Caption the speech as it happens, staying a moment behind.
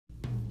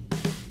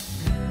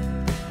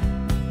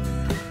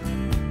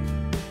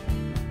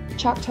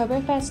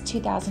Chalktoberfest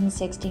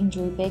 2016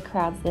 drew big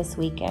crowds this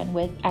weekend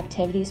with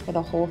activities for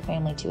the whole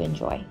family to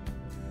enjoy.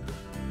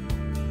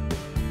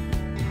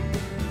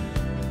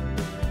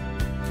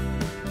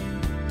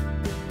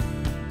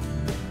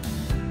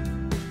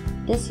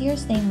 This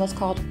year's theme was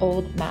called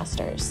Old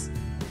Masters.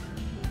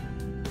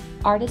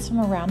 Artists from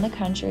around the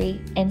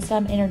country and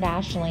some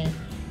internationally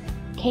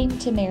came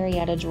to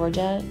Marietta,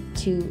 Georgia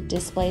to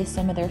display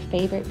some of their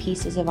favorite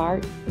pieces of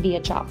art via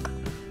chalk.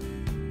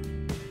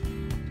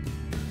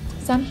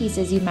 Some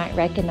pieces you might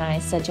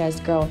recognize, such as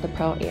Girl with the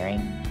Pearl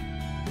Earring.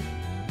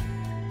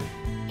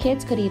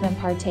 Kids could even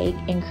partake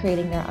in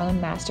creating their own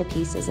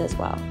masterpieces as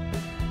well.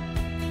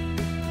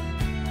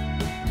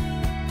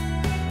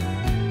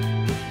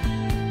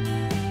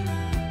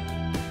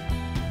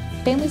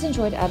 Families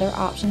enjoyed other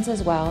options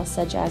as well,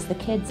 such as the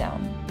Kid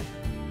Zone.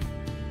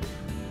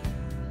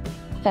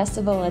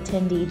 Festival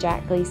attendee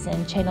Jack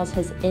Gleason channels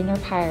his inner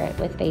pirate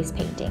with face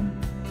painting.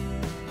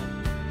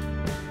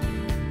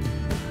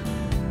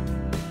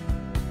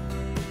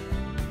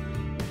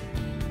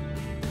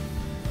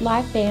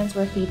 Live bands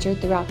were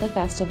featured throughout the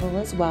festival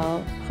as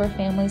well for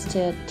families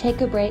to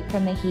take a break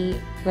from the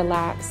heat,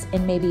 relax,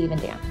 and maybe even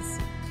dance.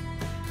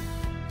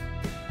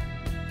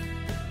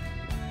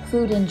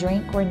 Food and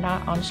drink were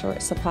not on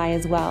short supply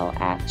as well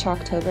at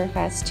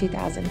Chalktoberfest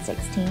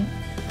 2016.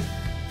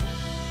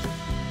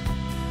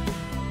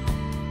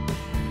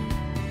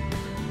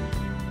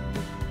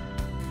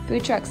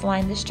 Food trucks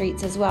lined the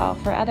streets as well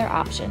for other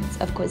options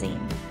of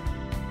cuisine.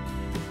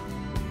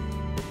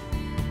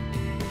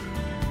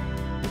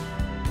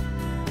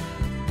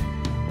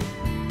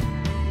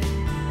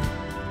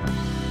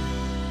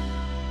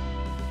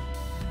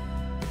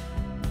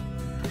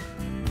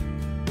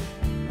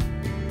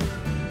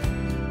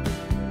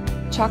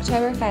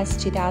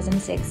 Chalktoberfest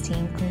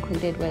 2016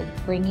 concluded with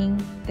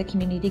bringing the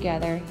community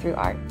together through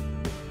art.